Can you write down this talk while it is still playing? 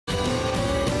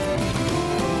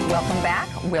Welcome back.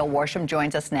 Will Worsham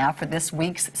joins us now for this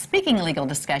week's Speaking Legal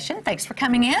discussion. Thanks for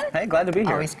coming in. Hey, glad to be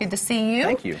here. Always good to see you.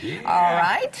 Thank you. Yeah. All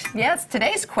right. Yes,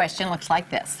 today's question looks like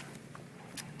this.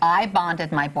 I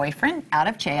bonded my boyfriend out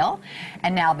of jail,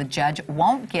 and now the judge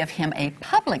won't give him a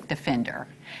public defender.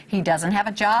 He doesn't have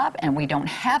a job, and we don't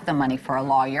have the money for a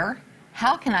lawyer.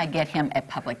 How can I get him a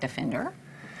public defender?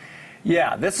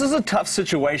 Yeah, this is a tough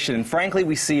situation, and frankly,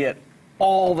 we see it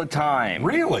all the time.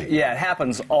 Really? Yeah, it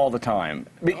happens all the time.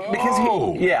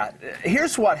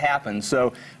 Here's what happens.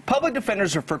 So, public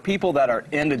defenders are for people that are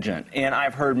indigent, and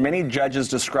I've heard many judges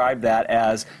describe that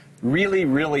as really,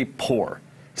 really poor.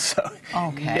 So,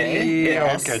 okay.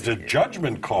 Okay, it's a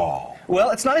judgment call.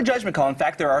 Well, it's not a judgment call. In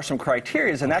fact, there are some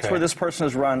criteria, and that's where this person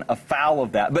has run afoul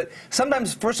of that. But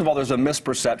sometimes, first of all, there's a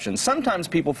misperception. Sometimes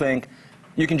people think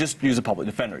you can just use a public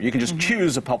defender. You can just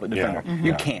choose a public defender.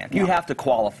 You can't. You have to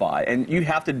qualify, and you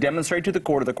have to demonstrate to the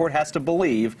court, or the court has to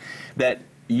believe that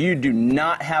you do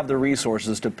not have the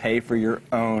resources to pay for your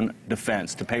own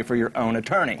defense, to pay for your own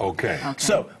attorney. Okay.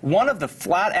 So one of the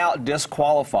flat-out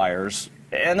disqualifiers,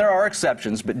 and there are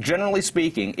exceptions, but generally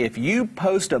speaking, if you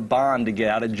post a bond to get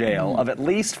out of jail of at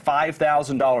least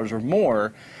 $5,000 or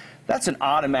more, that's an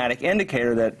automatic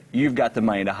indicator that you've got the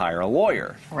money to hire a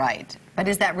lawyer. Right. But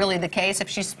is that really the case? If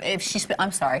she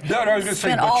I'm sorry. No, I was going to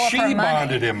say, but she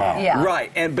bonded him out. Yeah.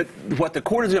 Right, but what the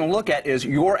court is going to look at is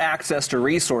your access to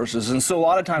resources, and so a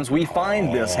lot of times we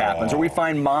find this happens, or we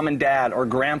find mom and dad or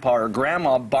grandpa or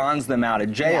grandma bonds them out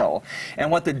of jail,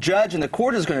 and what the judge and the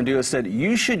court is going to do is said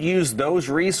you should use those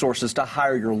resources to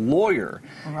hire your lawyer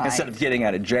instead of getting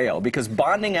out of jail, because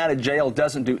bonding out of jail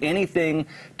doesn't do anything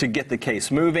to get the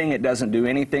case moving, it doesn't do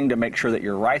anything to make sure that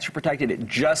your rights are protected, it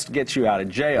just gets you out of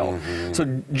jail.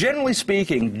 So generally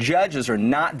speaking, judges are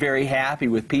not very happy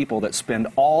with people that spend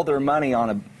all their money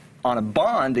on a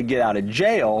bond to get out of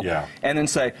jail and then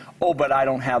say, oh, but I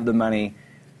don't have the money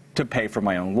to pay for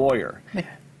my own lawyer. But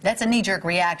that's a knee-jerk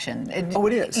reaction. It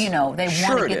is. You know, they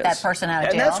want to get that person out of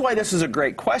jail. And that's why this is a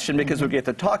great question, because we get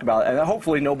to talk about it, and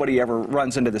hopefully nobody ever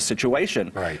runs into this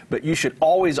situation. Right. But you should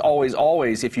always, always,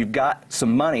 always, if you've got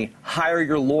some money, hire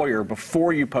your lawyer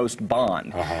before you post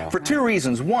bond. For two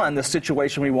reasons. One, the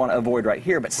situation we want to avoid right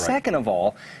here, but second of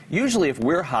all, usually if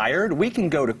we're hired, we can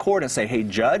go to court and say, hey,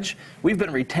 judge, we've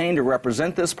been retained to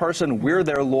represent this person, we're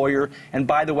their lawyer, and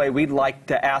by the way, we'd like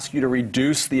to ask you to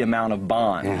reduce the amount of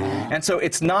bond. And so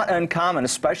it's not uncommon,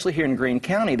 especially here in Greene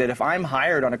County, that if I'm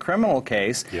hired on a criminal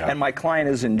case and my client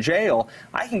is in jail,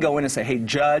 I can go in and say, hey,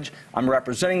 judge, I'm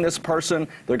representing this person.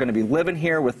 They're going to be living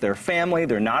here with their family.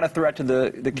 They're not a threat to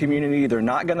the community. They're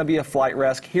not going to be a flight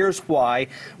risk. Here's why.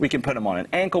 We can put them on an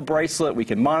ankle bracelet. We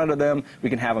can monitor them. We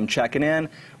can have them checking in.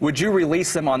 Would you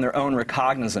release them on their own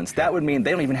recognizance? That would mean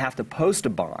they don't even have to post a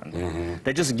bond.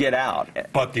 They just get out.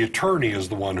 But the attorney is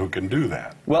the one who can do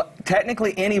that. Well,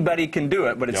 technically anybody can do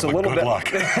it, but it's a little bit... luck.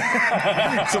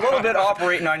 It's a little bit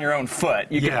operating on your own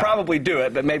foot. You could probably do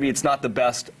it, but maybe it's not the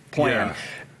best plan.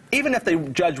 Even if the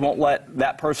judge won't let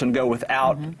that person go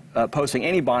without posting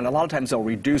any bond, a lot of times they'll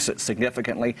reduce it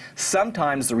significantly.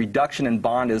 Sometimes the reduction in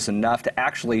bond is enough to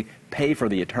actually pay for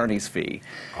the attorney's fee.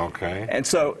 Okay. And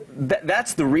so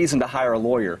that's the reason to hire a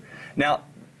lawyer. Now,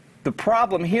 the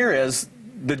problem here is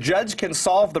the judge can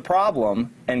solve the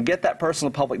problem and get that person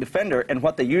a public defender, and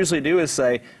what they usually do is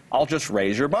say, I'll just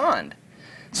raise your bond.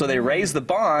 So they raise the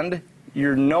bond,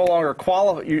 you're no longer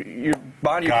qualified, your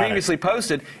bond you previously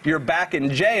posted, you're back in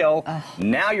jail,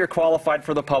 now you're qualified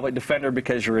for the public defender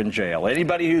because you're in jail.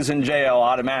 Anybody who's in jail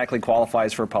automatically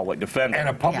qualifies for a public defender. And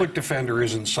a public defender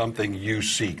isn't something you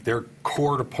seek. They're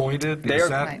court-appointed?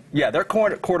 Yeah, they're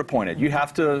court-appointed. You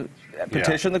have to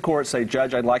petition the court, say,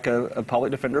 Judge, I'd like a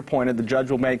public defender appointed. The judge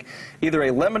will make either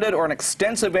a limited or an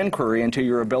extensive inquiry into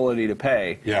your ability to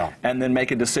pay, and then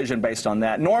make a decision based on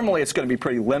that. Normally, it's going to be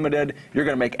pretty limited. You're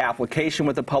going to make application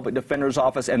with the public defender's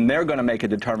office, and they're going to make a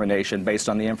determination based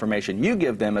on the information you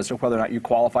give them as to whether or not you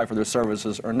qualify for their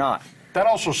services or not. That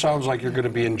also sounds like you're going to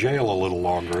be in jail a little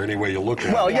longer, any way you look at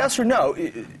it. Well, yes or no.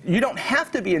 You don't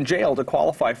have to be in jail to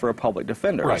qualify for a public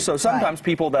defender. So sometimes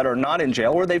people that are not in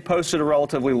jail, or they posted a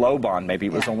relatively low bond, maybe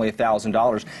it was only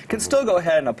 $1,000, can still go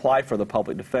ahead and apply for the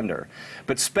public defender.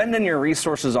 But spending your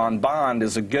resources on bond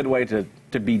is a good way to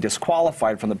be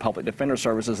disqualified from the public defender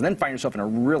services and then find yourself in a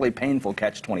really painful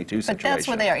catch-22 situation. But that's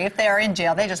what they are. If they are in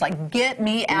jail, they just like, get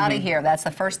me out of here. That's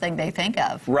the first thing they think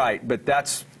of. Right, but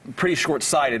that's pretty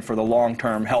short-sighted for the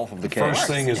long-term health of the case. First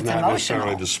thing is not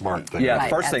necessarily the smart thing. Yeah,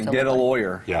 first thing, get a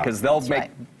lawyer, because they'll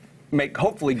make make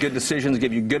hopefully good decisions,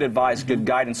 give you good advice, good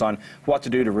guidance on what to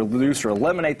do to reduce or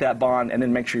eliminate that bond, and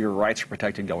then make sure your rights are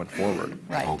protected going forward.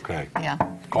 Right. Okay. Yeah.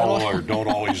 Call a lawyer. Don't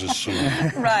always assume.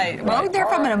 Right. Well, they're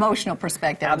from an emotional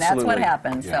perspective, and that's what Absolutely.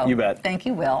 happens. Yeah. So You bet. Thank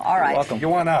you, Will. All right. welcome. You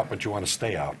want out, but you want to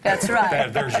stay out. That's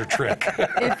right. There's your trick.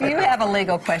 If you have a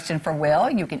legal question for Will,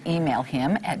 you can email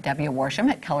him at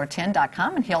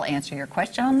wworsham@color10.com, and he'll answer your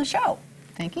question on the show.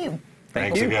 Thank you.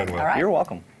 Thanks you. again, Will. All right. You're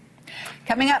welcome.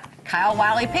 Coming up, Kyle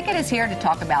Wiley Pickett is here to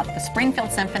talk about the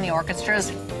Springfield Symphony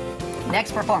Orchestra's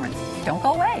next performance. Don't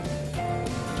go away.